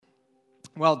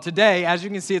Well, today, as you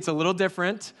can see, it's a little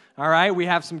different, all right? We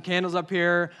have some candles up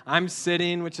here. I'm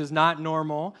sitting, which is not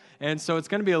normal, and so it's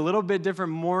going to be a little bit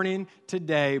different morning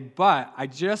today, but I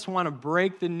just want to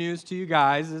break the news to you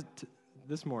guys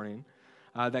this morning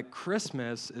that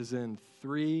Christmas is in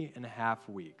 3.5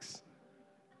 weeks.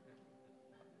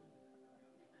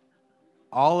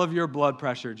 All of your blood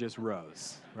pressure just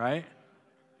rose, right?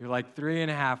 You're like,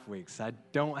 3.5 weeks. I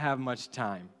don't have much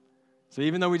time. So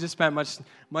even though we just spent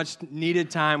much needed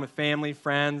time with family,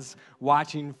 friends,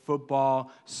 watching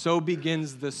football, so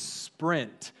begins the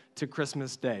sprint to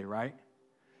Christmas Day, right?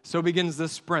 So begins the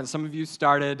sprint. Some of you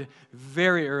started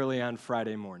very early on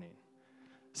Friday morning.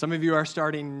 Some of you are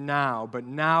starting now, but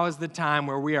now is the time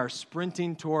where we are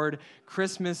sprinting toward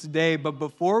Christmas Day. But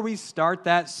before we start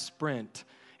that sprint,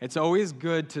 it's always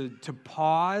good to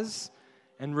pause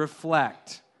and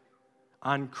reflect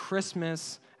on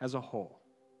Christmas as a whole.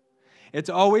 It's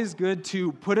always good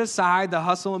to put aside the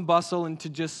hustle and bustle and to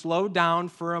just slow down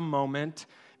for a moment,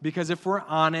 because if we're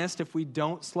honest, if we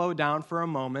don't slow down for a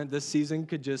moment, this season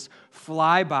could just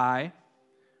fly by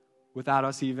without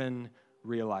us even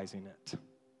realizing it.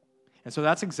 And so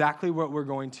that's exactly what we're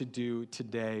going to do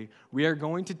today. We are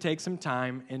going to take some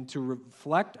time and to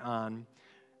reflect on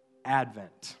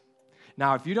Advent.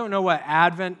 Now, if you don't know what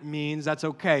Advent means, that's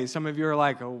okay. Some of you are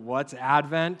like, oh, what's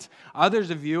Advent?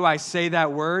 Others of you, I say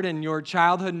that word, and your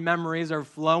childhood memories are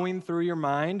flowing through your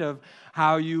mind of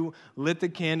how you lit the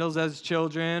candles as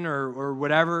children or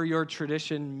whatever your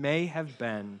tradition may have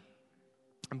been.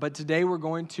 But today we're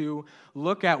going to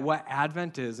look at what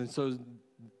Advent is, and so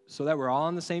that we're all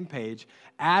on the same page.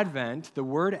 Advent, the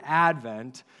word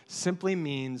Advent, simply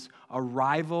means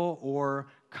arrival or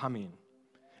coming.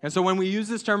 And so when we use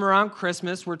this term around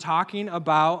Christmas, we're talking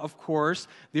about, of course,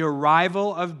 the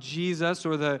arrival of Jesus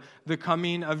or the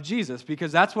coming of Jesus,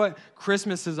 because that's what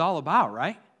Christmas is all about,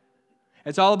 right?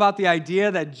 It's all about the idea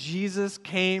that Jesus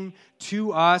came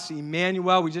to us,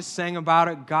 Emmanuel. We just sang about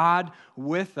it, God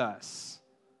with us.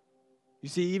 You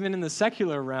see, even in the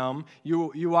secular realm,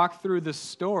 you walk through the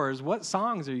stores, what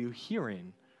songs are you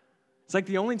hearing? It's like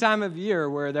the only time of year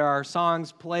where there are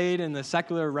songs played in the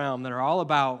secular realm that are all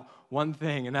about one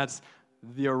thing, and that's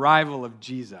the arrival of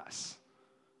Jesus.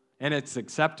 And it's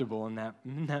acceptable in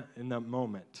that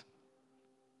moment.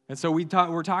 And so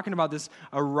we're talking about this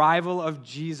arrival of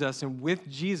Jesus, and with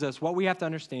Jesus, what we have to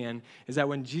understand is that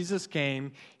when Jesus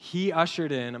came, he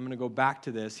ushered in, I'm going to go back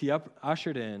to this, he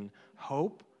ushered in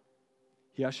hope,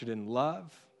 he ushered in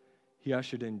love, he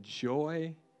ushered in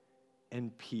joy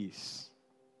and peace.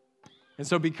 And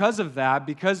so because of that,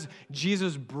 because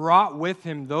Jesus brought with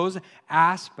him those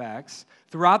aspects,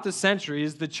 throughout the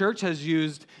centuries, the church has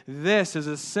used this as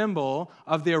a symbol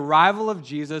of the arrival of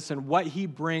Jesus and what he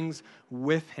brings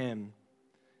with him.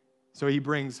 So he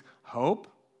brings hope,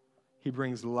 he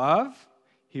brings love,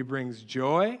 he brings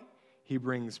joy, he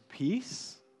brings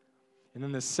peace. And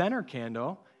then the center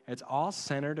candle, it's all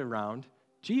centered around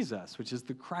Jesus, which is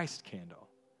the Christ candle.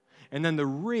 And then the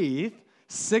wreath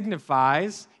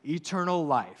signifies eternal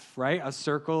life, right? A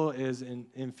circle is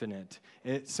infinite.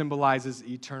 It symbolizes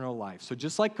eternal life. So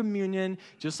just like communion,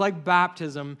 just like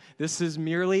baptism, this is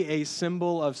merely a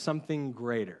symbol of something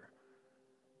greater,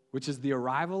 which is the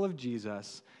arrival of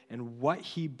Jesus and what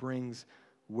he brings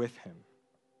with him.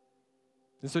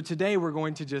 And so today we're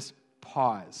going to just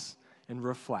pause and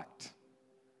reflect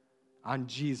on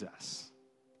Jesus.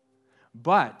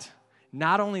 But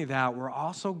not only that, we're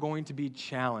also going to be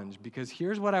challenged, because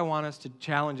here's what I want us to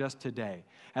challenge us today.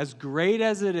 As great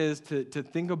as it is to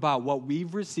think about what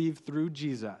we've received through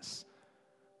Jesus,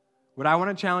 what I want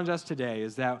to challenge us today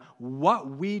is that what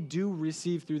we do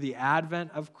receive through the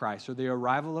advent of Christ or the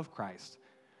arrival of Christ,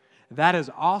 that is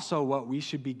also what we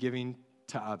should be giving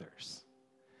to others.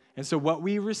 And so what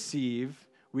we receive,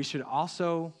 we should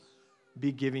also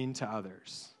be giving to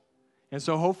others. And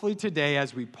so hopefully today,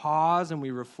 as we pause and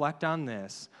we reflect on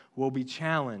this, we'll be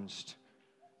challenged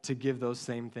to give those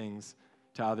same things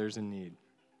to others in need.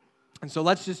 And so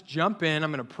let's just jump in. I'm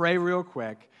going to pray real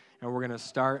quick, and we're going to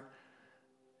start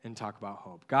and talk about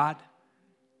hope. God,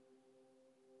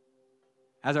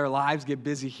 as our lives get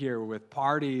busy here with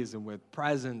parties and with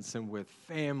presents and with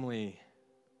family,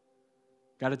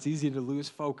 God, it's easy to lose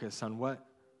focus on what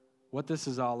this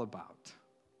is all about.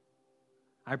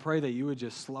 I pray that you would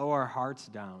just slow our hearts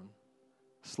down,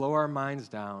 slow our minds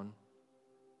down,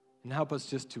 and help us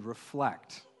just to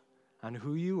reflect on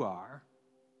who you are,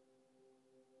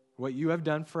 what you have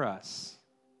done for us,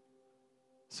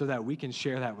 so that we can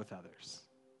share that with others.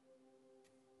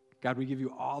 God, we give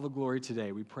you all the glory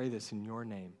today. We pray this in your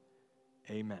name.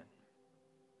 Amen.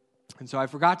 And so I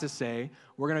forgot to say,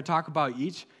 we're going to talk about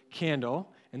each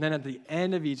candle And then at the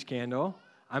end of each candle,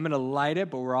 I'm going to light it,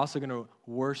 but we're also going to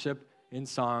worship in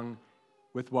song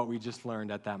with what we just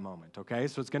learned at that moment, okay?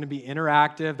 So it's going to be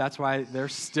interactive. That's why they're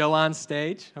still on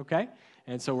stage, okay?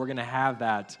 And so we're going to have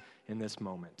that in this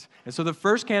moment. And so the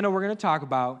first candle we're going to talk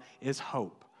about is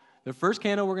hope. The first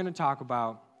candle we're going to talk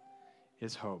about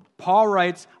is hope. Paul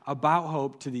writes about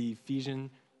hope to the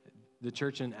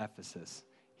church in Ephesus.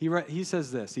 He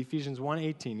says this, Ephesians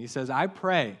 1:18. He says, I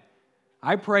pray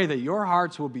that your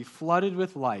hearts will be flooded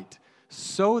with light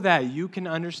so that you can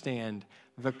understand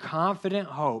the confident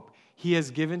hope he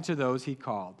has given to those he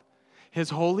called,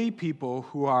 his holy people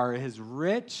who are his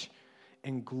rich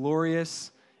and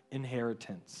glorious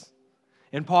inheritance.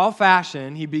 In Paul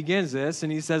fashion, he begins this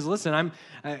and he says, listen,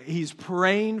 he's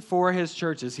praying for his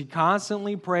churches. He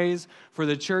constantly prays for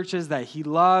the churches that he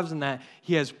loves and that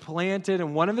he has planted.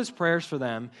 And one of his prayers for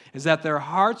them is that their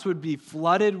hearts would be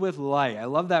flooded with light. I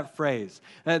love that phrase.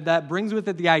 That brings with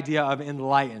it the idea of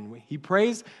enlightened. He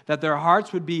prays that their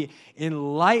hearts would be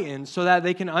enlightened so that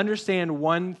they can understand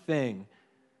one thing,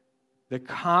 the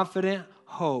confident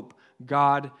hope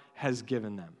God has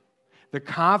given them. The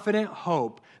confident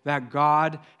hope that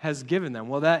God has given them.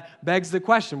 Well, that begs the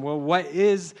question, well, what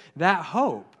is that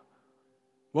hope?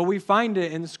 Well, we find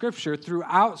it in Scripture,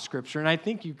 throughout Scripture, and I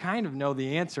think you kind of know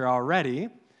the answer already.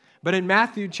 But in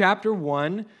Matthew chapter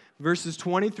 1, verses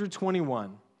 20 through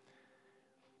 21,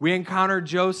 we encounter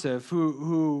Joseph,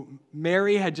 who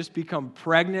Mary had just become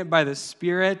pregnant by the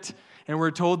Spirit, and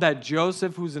we're told that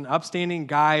Joseph, who's an upstanding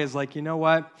guy, is like, you know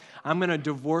what? I'm going to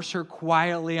divorce her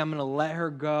quietly. I'm going to let her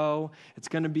go. It's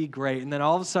going to be great. And then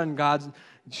all of a sudden, God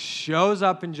shows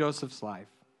up in Joseph's life.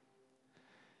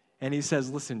 And he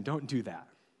says, listen, don't do that.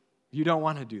 You don't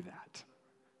want to do that.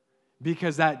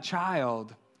 Because that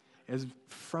child is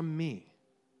from me.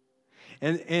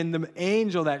 And the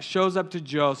angel that shows up to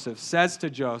Joseph says to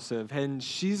Joseph, and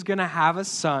she's going to have a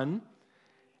son,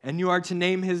 and you are to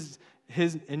name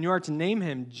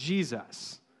him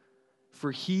Jesus,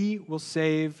 for he will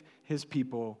save his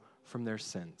people from their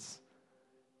sins.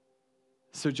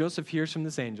 So Joseph hears from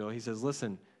this angel. He says,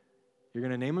 listen, you're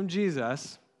going to name him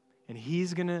Jesus, and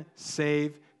he's going to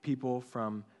save people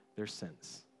from their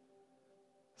sins.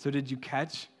 So did you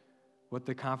catch what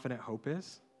the confident hope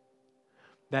is?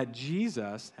 That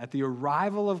Jesus, at the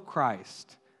arrival of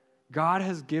Christ, God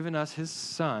has given us his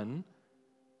Son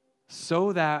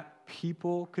so that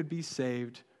people could be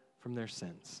saved from their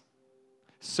sins.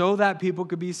 So that people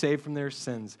could be saved from their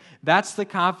sins. That's the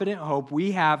confident hope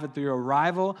we have at the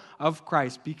arrival of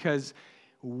Christ, because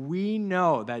we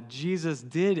know that Jesus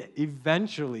did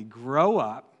eventually grow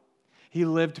up. He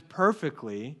lived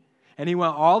perfectly, and he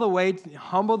went all the way,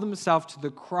 humbled himself to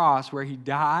the cross where he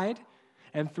died,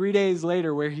 and 3 days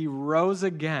later where he rose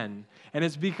again. And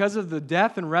it's because of the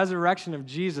death and resurrection of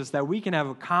Jesus that we can have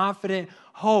a confident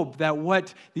hope that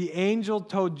what the angel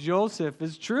told Joseph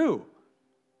is true.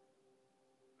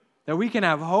 That we can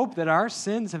have hope that our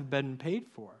sins have been paid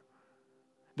for.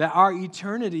 That our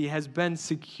eternity has been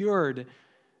secured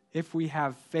if we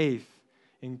have faith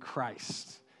in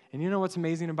Christ. And you know what's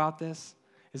amazing about this?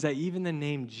 Is that even the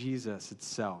name Jesus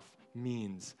itself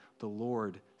means the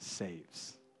Lord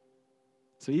saves.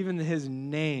 So even his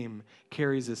name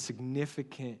carries a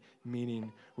significant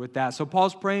meaning with that. So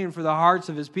Paul's praying for the hearts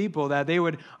of his people that they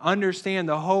would understand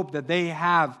the hope that they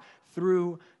have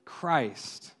through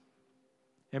Christ.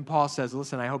 And Paul says,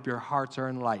 listen, I hope your hearts are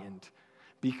enlightened,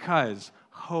 because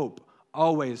hope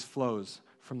always flows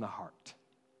from the heart.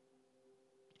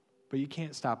 But you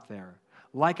can't stop there.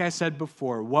 Like I said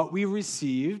before, what we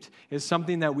received is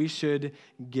something that we should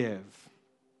give.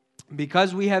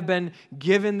 Because we have been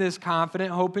given this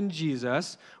confident hope in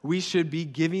Jesus, we should be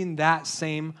giving that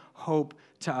same hope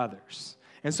to others.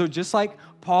 And so just like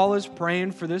Paul is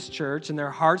praying for this church and their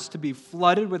hearts to be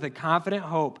flooded with a confident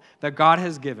hope that God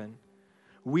has given,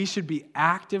 we should be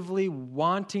actively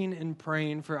wanting and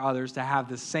praying for others to have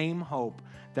the same hope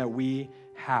that we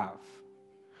have.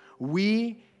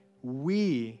 We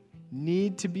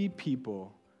need to be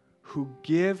people who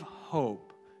give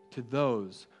hope to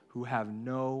those who have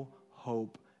no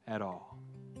hope at all.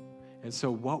 And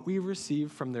so what we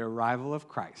receive from the arrival of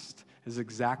Christ is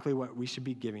exactly what we should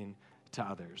be giving to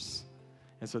others.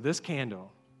 And so this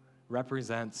candle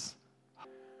represents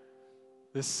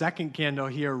The second candle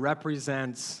here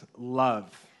represents love.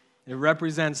 It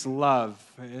represents love.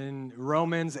 In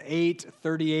Romans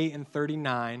 8:38 and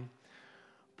 39,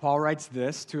 Paul writes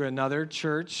this to another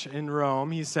church in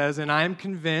Rome. He says, "And I am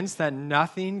convinced that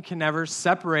nothing can ever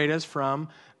separate us from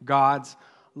God's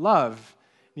love."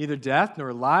 neither death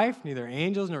nor life, neither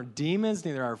angels nor demons,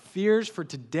 neither our fears for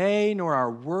today nor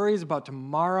our worries about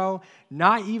tomorrow,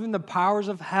 not even the powers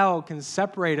of hell can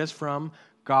separate us from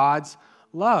God's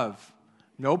love.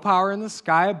 No power in the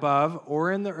sky above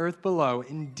or in the earth below.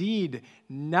 Indeed,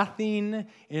 nothing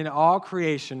in all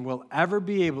creation will ever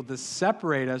be able to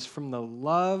separate us from the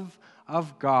love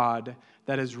of God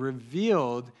that is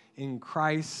revealed in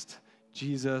Christ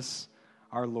Jesus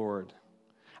our Lord.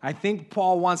 I think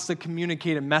Paul wants to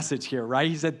communicate a message here, right?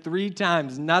 He said 3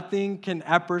 times, nothing can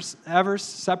ever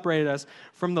separate us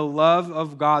from the love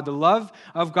of God. The love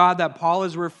of God that Paul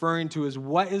is referring to is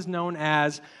what is known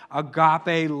as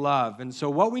agape love. And so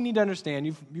what we need to understand,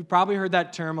 you've probably heard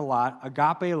that term a lot,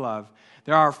 agape love.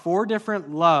 There are 4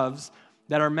 different loves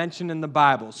that are mentioned in the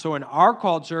Bible. So in our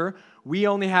culture, we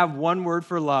only have one word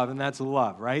for love, and that's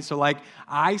love, right? So like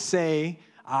I say,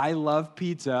 I love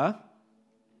pizza,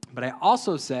 but I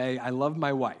also say, I love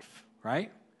my wife, right?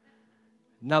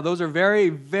 Now, those are very,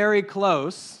 very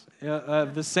close,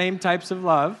 the same types of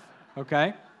love,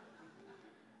 okay?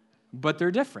 But they're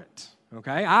different,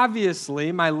 okay?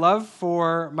 Obviously, my love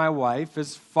for my wife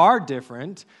is far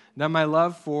different than my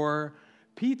love for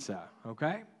pizza,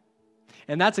 okay?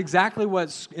 And that's exactly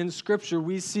what in Scripture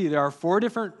we see. There are 4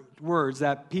 different words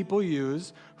that people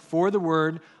use for the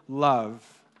word love.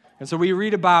 And so we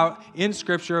read about, in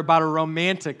Scripture, about a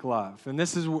romantic love. And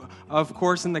this is, of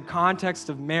course, in the context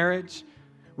of marriage.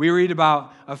 We read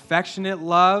about affectionate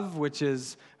love, which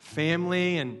is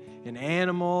family and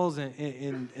animals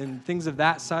and things of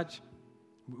that such.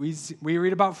 We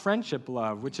read about friendship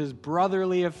love, which is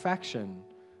brotherly affection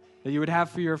that you would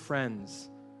have for your friends.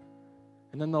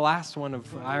 And then the last one,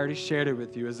 I already shared it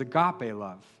with you, is agape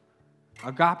love.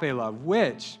 Agape love,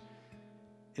 which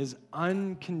is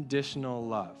unconditional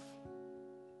love.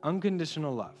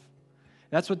 Unconditional love.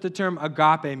 That's what the term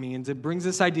agape means. It brings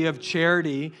this idea of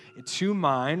charity to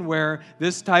mind, where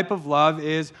this type of love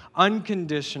is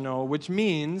unconditional, which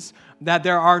means that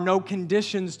there are no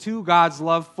conditions to God's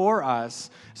love for us.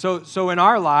 So in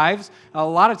our lives, a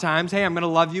lot of times, hey, I'm going to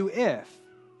love you if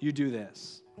you do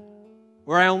this.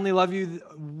 Or I only love you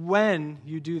when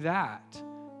you do that.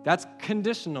 That's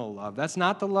conditional love. That's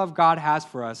not the love God has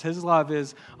for us. His love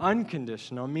is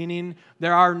unconditional, meaning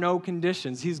there are no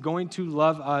conditions. He's going to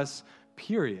love us,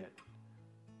 period.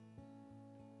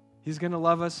 He's going to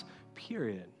love us,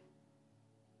 period.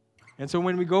 And so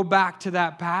when we go back to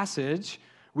that passage,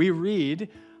 we read,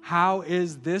 how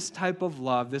is this type of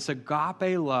love, this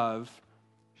agape love,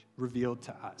 revealed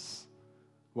to us?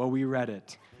 Well, we read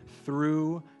it.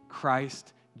 Through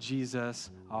Christ Jesus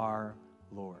our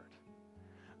Lord.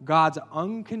 God's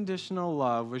unconditional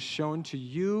love was shown to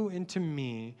you and to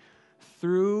me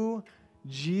through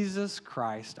Jesus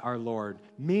Christ our Lord,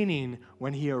 meaning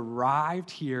when he arrived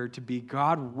here to be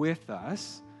God with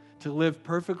us, to live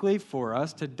perfectly for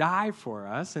us, to die for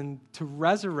us, and to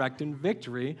resurrect in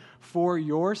victory for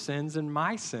your sins and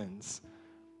my sins,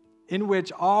 in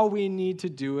which all we need to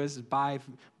do is by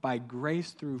grace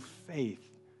through faith,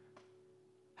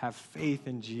 have faith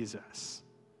in Jesus.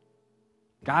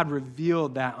 God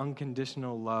revealed that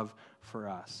unconditional love for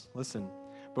us. Listen,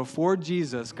 before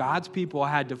Jesus, God's people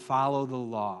had to follow the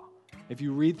law. If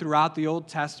you read throughout the Old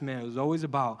Testament, it was always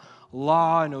about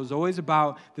law, and it was always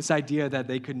about this idea that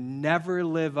they could never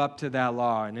live up to that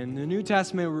law. And in the New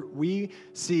Testament, we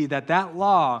see that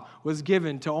law was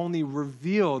given to only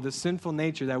reveal the sinful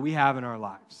nature that we have in our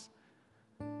lives.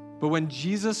 But when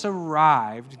Jesus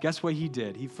arrived, guess what he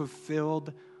did? He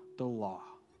fulfilled the law.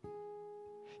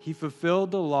 He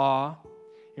fulfilled the law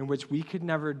in which we could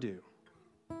never do,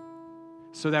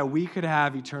 so that we could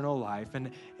have eternal life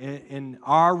and in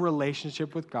our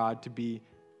relationship with God to be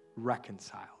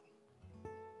reconciled.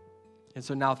 And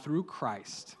so now through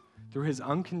Christ, through his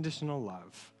unconditional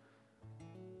love,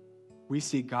 we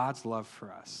see God's love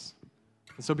for us.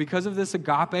 And so because of this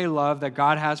agape love that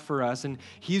God has for us, and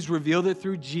he's revealed it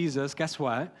through Jesus, guess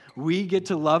what? We get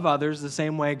to love others the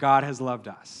same way God has loved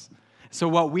us. So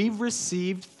what we've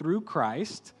received through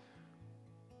Christ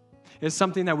is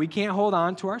something that we can't hold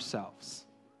on to ourselves,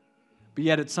 but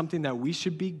yet it's something that we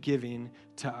should be giving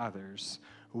to others.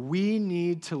 We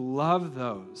need to love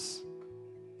those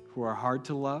who are hard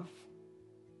to love,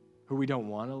 who we don't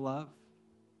want to love,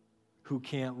 who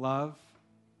can't love.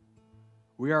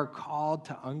 We are called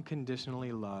to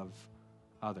unconditionally love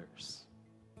others.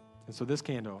 And so this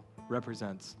candle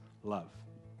represents love.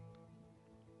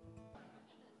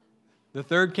 The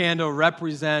third candle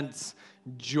represents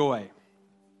joy.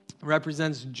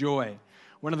 Represents joy.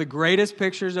 One of the greatest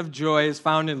pictures of joy is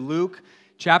found in Luke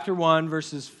chapter 1,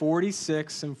 verses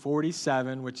 46 and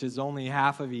 47, which is only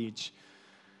half of each.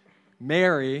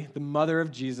 Mary, the mother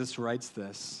of Jesus, writes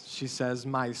this. She says,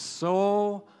 "My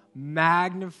soul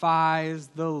magnifies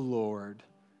the Lord,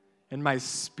 and my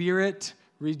spirit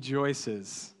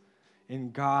rejoices in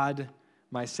God,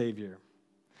 my Savior."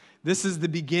 This is the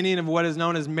beginning of what is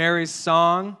known as Mary's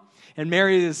song. And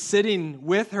Mary is sitting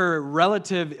with her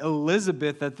relative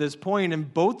Elizabeth at this point,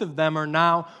 and both of them are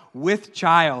now with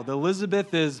child.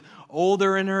 Elizabeth is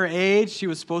older in her age. She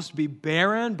was supposed to be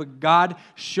barren, but God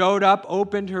showed up,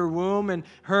 opened her womb, and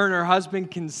her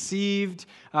husband conceived,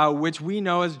 which we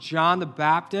know as John the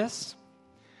Baptist.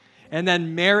 And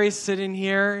then Mary sitting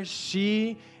here,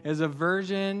 she is a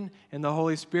virgin, and the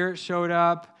Holy Spirit showed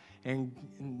up, and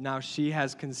now she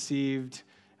has conceived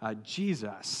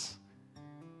Jesus.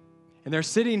 And they're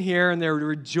sitting here and they're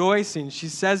rejoicing. She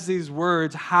says these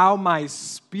words, "How my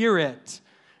spirit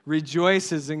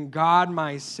rejoices in God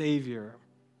my Savior."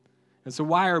 And so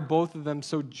why are both of them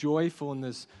so joyful in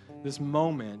this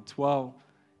moment? Well,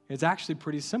 it's actually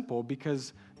pretty simple,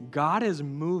 because God is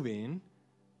moving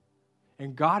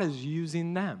and God is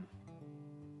using them.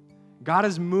 God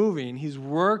is moving, He's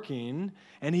working,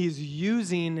 and He's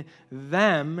using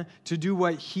them to do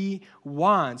what He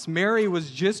wants. Mary was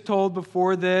just told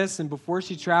before this, and before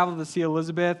she traveled to see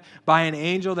Elizabeth, by an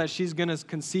angel that she's going to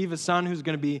conceive a son who's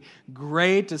going to be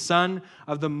great, a son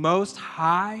of the Most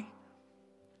High.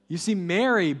 You see,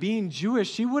 Mary, being Jewish,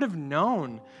 she would have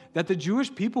known that the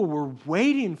Jewish people were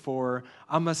waiting for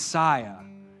a Messiah.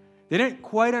 They didn't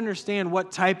quite understand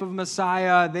what type of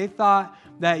Messiah. They thought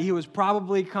that He was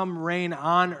probably come reign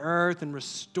on earth and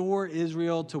restore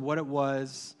Israel to what it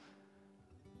was.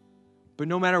 But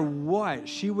no matter what,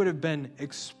 she would have been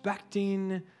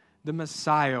expecting the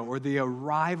Messiah or the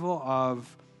arrival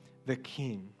of the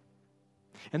King.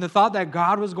 And the thought that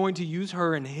God was going to use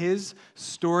her in His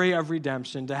story of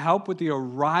redemption to help with the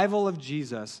arrival of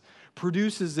Jesus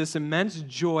produces this immense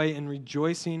joy and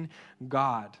rejoicing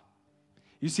God.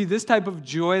 You see, this type of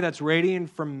joy that's radiating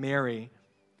from Mary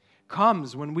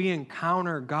comes when we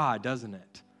encounter God, doesn't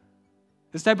it?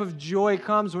 This type of joy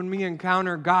comes when we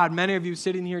encounter God. Many of you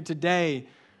sitting here today,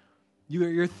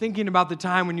 you're thinking about the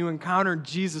time when you encountered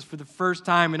Jesus for the first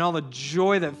time and all the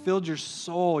joy that filled your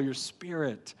soul, your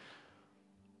spirit.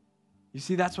 You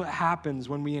see, that's what happens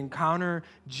when we encounter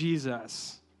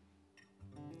Jesus.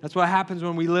 That's what happens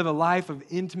when we live a life of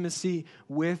intimacy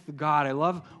with God. I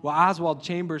love what Oswald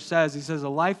Chambers says. He says, a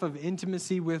life of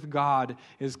intimacy with God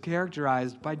is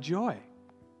characterized by joy.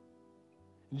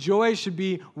 Joy should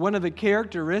be one of the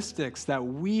characteristics that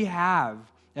we have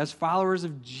as followers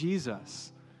of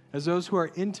Jesus, as those who are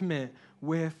intimate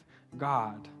with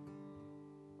God.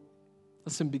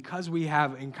 Listen, because we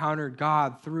have encountered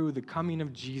God through the coming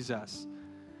of Jesus,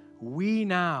 we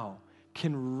now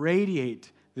can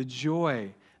radiate the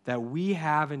joy that we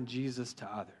have in Jesus to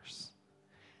others.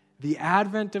 The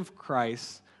advent of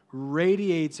Christ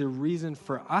radiates a reason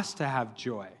for us to have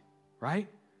joy, right?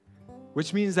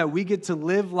 Which means that we get to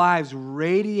live lives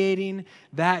radiating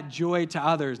that joy to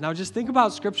others. Now just think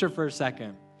about Scripture for a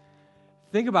second.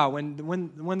 Think about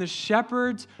when the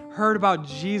shepherds heard about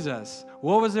Jesus,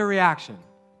 what was their reaction?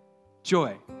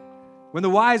 Joy. When the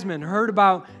wise men heard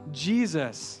about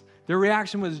Jesus, their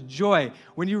reaction was joy.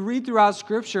 When you read throughout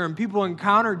Scripture and people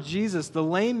encountered Jesus, the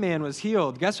lame man was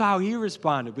healed. Guess how he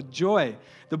responded? With joy.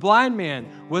 The blind man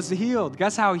was healed.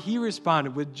 Guess how he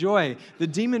responded? With joy. The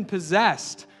demon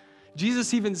possessed.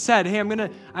 Jesus even said, "Hey, I'm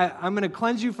gonna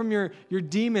cleanse you from your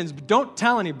demons, but don't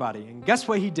tell anybody." And guess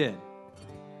what he did?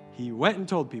 He went and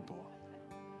told people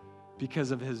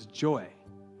because of his joy.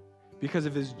 Because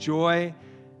of his joy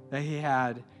that he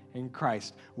had in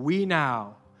Christ. We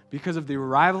now, because of the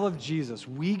arrival of Jesus,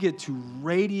 we get to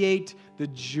radiate the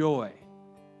joy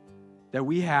that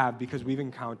we have because we've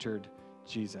encountered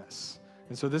Jesus.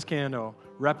 And so this candle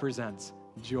represents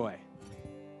joy.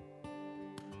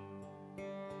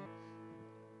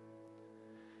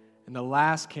 And the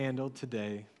last candle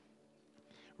today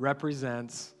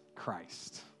represents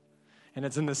Christ. And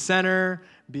it's in the center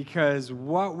because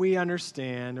what we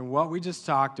understand and what we just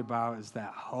talked about is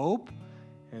that hope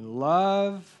and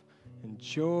love and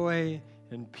joy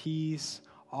and peace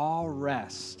all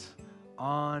rest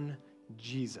on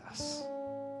Jesus.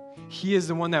 He is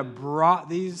the one that brought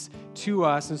these to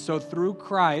us. And so through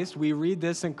Christ, we read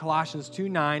this in Colossians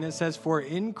 2:9. It says, "For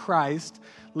in Christ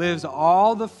lives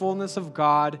all the fullness of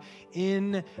God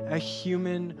in a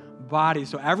human body."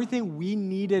 So everything we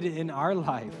needed in our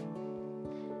life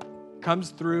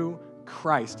comes through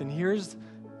Christ. And here's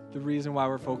the reason why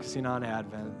we're focusing on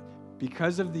Advent.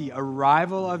 Because of the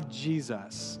arrival of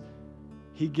Jesus,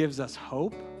 He gives us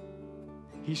hope.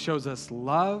 He shows us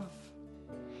love.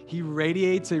 He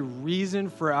radiates a reason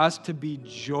for us to be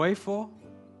joyful,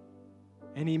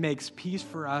 and he makes peace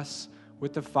for us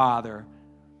with the Father.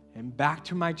 And back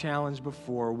to my challenge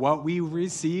before, what we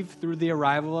receive through the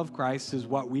arrival of Christ is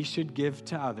what we should give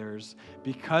to others.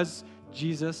 Because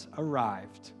Jesus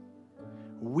arrived,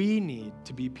 we need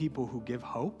to be people who give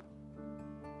hope,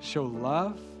 show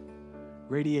love,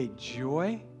 radiate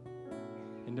joy,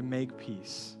 and to make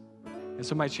peace. And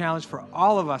so my challenge for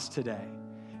all of us today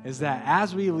is that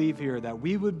as we leave here, that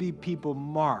we would be people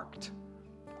marked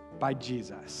by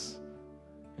Jesus.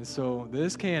 And so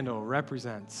this candle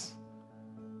represents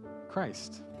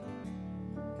Christ.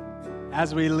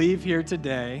 As we leave here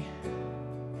today,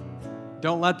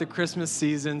 don't let the Christmas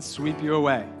season sweep you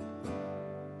away.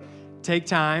 Take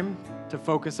time to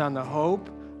focus on the hope,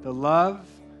 the love,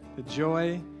 the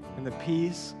joy, and the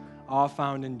peace all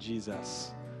found in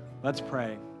Jesus. Let's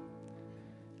pray.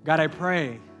 God, I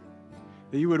pray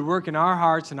that you would work in our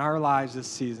hearts and our lives this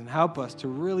season. Help us to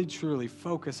really, truly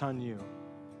focus on you.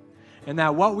 And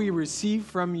that what we receive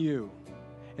from you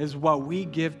is what we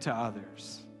give to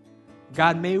others.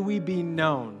 God, may we be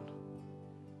known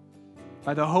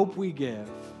by the hope we give,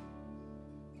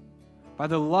 by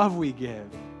the love we give,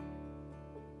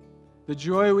 the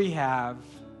joy we have,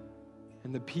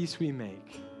 and the peace we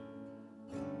make.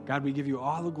 God, we give you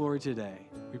all the glory today.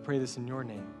 We pray this in your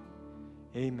name.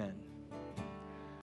 Amen.